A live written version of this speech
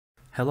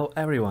Hello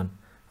everyone,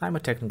 I'm a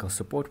technical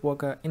support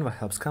worker in the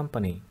Helps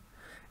company,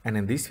 and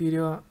in this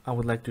video I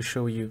would like to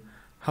show you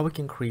how we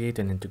can create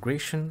an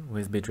integration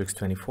with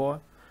Bitrix24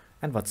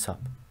 and WhatsApp.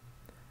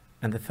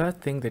 And the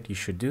first thing that you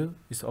should do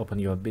is open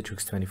your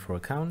Bitrix24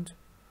 account,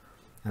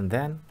 and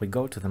then we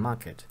go to the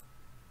market.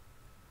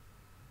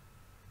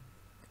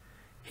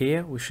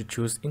 Here we should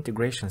choose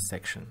Integration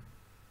section.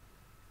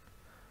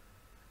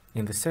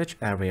 In the search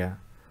area,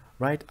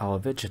 write our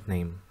widget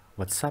name,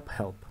 WhatsApp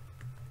Help.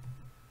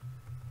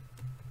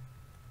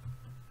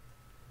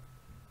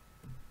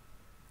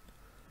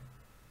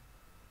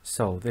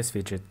 So this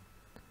widget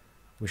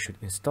we should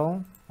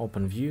install,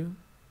 open View,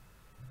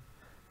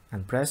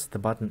 and press the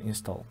button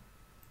Install.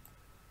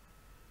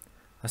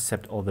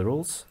 Accept all the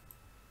rules,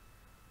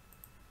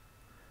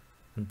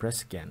 and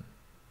press again.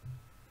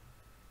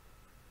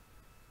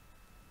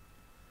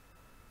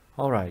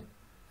 Alright,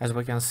 as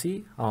we can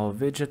see, our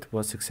widget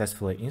was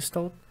successfully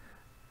installed,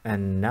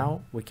 and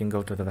now we can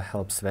go to the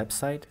Helps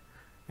website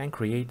and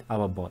create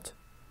our bot.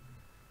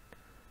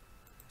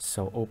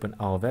 So open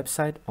our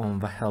website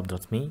on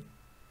thehelp.me,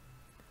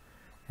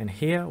 and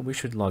here we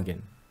should log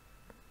in.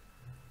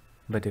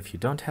 But if you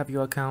don't have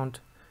your account,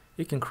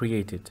 you can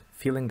create it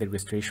filling the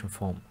registration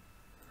form.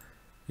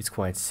 It's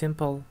quite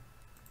simple.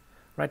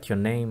 Write your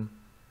name,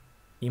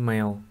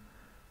 email,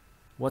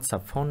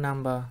 WhatsApp phone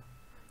number.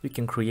 You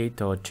can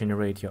create or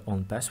generate your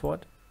own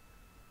password,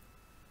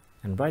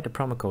 and write a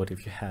promo code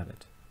if you have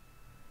it.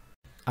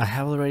 I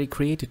have already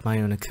created my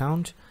own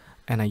account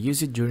and I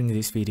use it during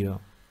this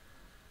video.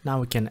 Now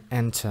we can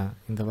enter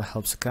in the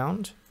Helps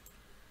account.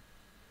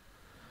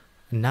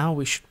 And now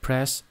we should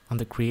press on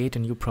the Create a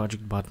New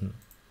Project button.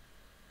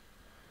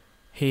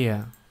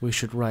 Here we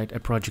should write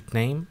a project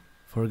name,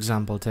 for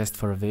example, Test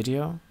for a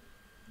Video.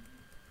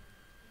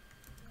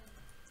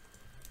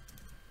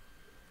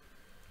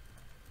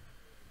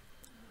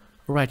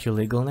 Write your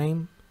legal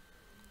name,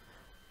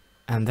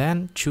 and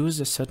then choose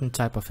a certain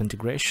type of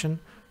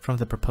integration from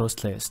the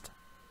proposed list.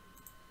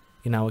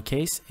 In our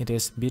case, it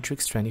is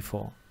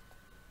Bitrix24.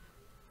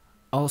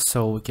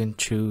 Also, we can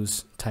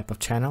choose type of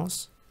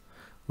channels.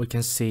 We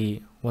can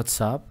see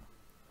WhatsApp,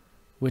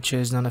 which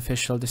is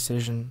non-official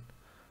decision,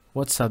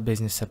 WhatsApp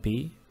Business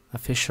API,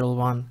 official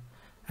one,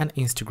 and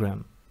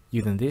Instagram.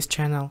 Using this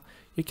channel,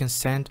 you can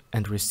send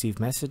and receive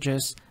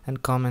messages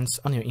and comments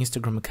on your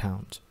Instagram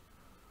account.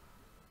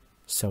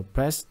 So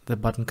press the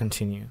button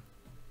Continue.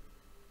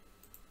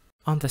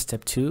 On the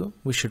step 2,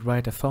 we should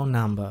write a phone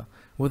number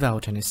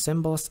without any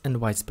symbols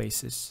and white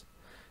spaces.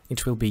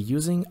 It will be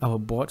using our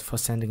bot for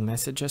sending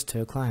messages to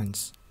your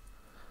clients.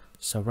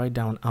 So write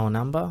down our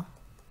number.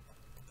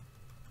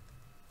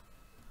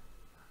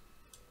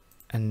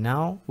 And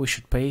now we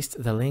should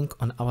paste the link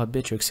on our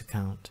Bitrix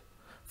account.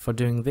 For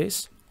doing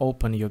this,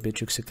 open your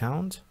Bitrix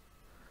account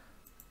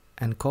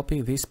and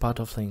copy this part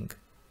of link.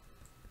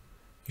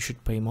 You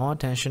should pay more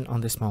attention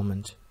on this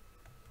moment.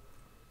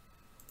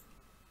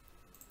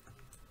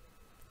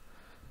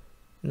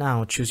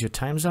 Now choose your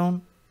time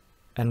zone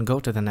and go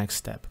to the next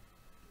step.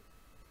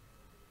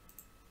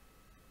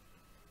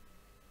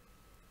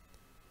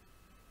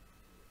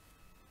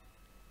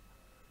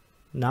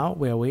 Now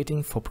we are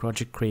waiting for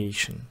project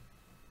creation.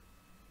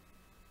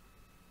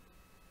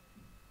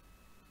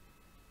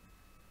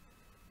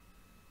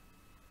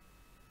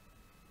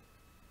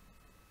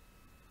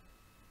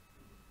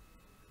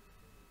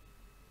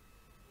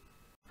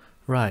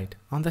 Right,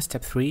 on the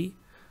step 3,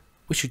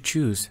 we should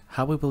choose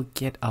how we will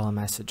get our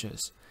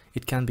messages.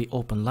 It can be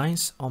open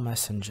lines or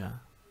Messenger.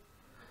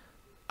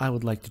 I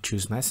would like to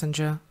choose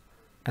Messenger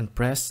and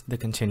press the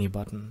Continue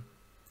button.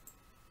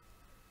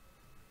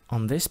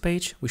 On this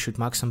page, we should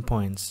mark some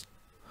points.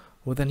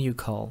 With a new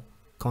call,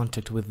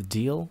 contact with the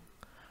deal,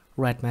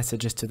 write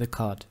messages to the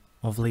card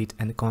of lead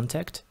and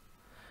contact,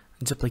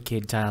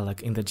 duplicate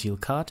dialog in the deal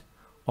card,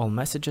 all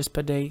messages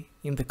per day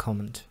in the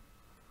comment,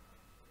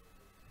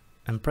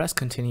 and press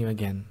Continue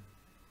again.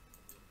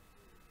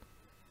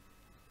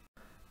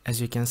 As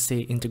you can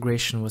see,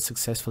 integration was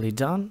successfully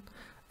done,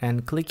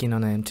 and clicking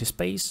on an empty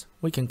space,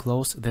 we can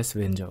close this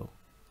window.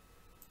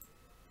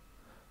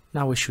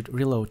 Now we should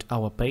reload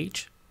our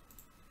page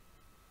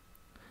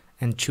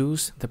and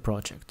choose the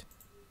project.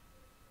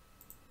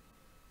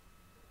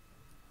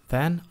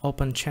 Then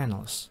open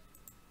Channels.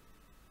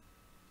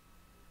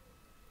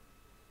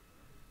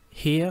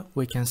 Here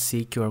we can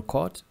see QR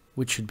code,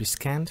 which should be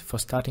scanned for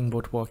starting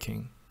bot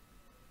working.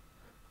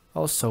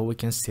 Also, we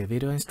can see a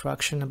video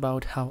instruction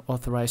about how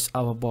authorize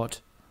our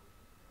bot.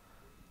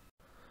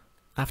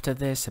 After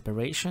these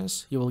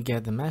separations, you will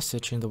get the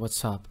message in the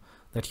WhatsApp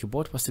that your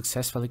bot was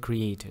successfully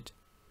created.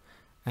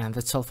 And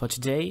that's all for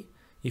today.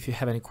 If you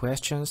have any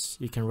questions,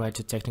 you can write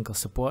to technical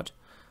support.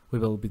 We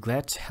will be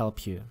glad to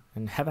help you,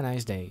 and have a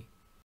nice day.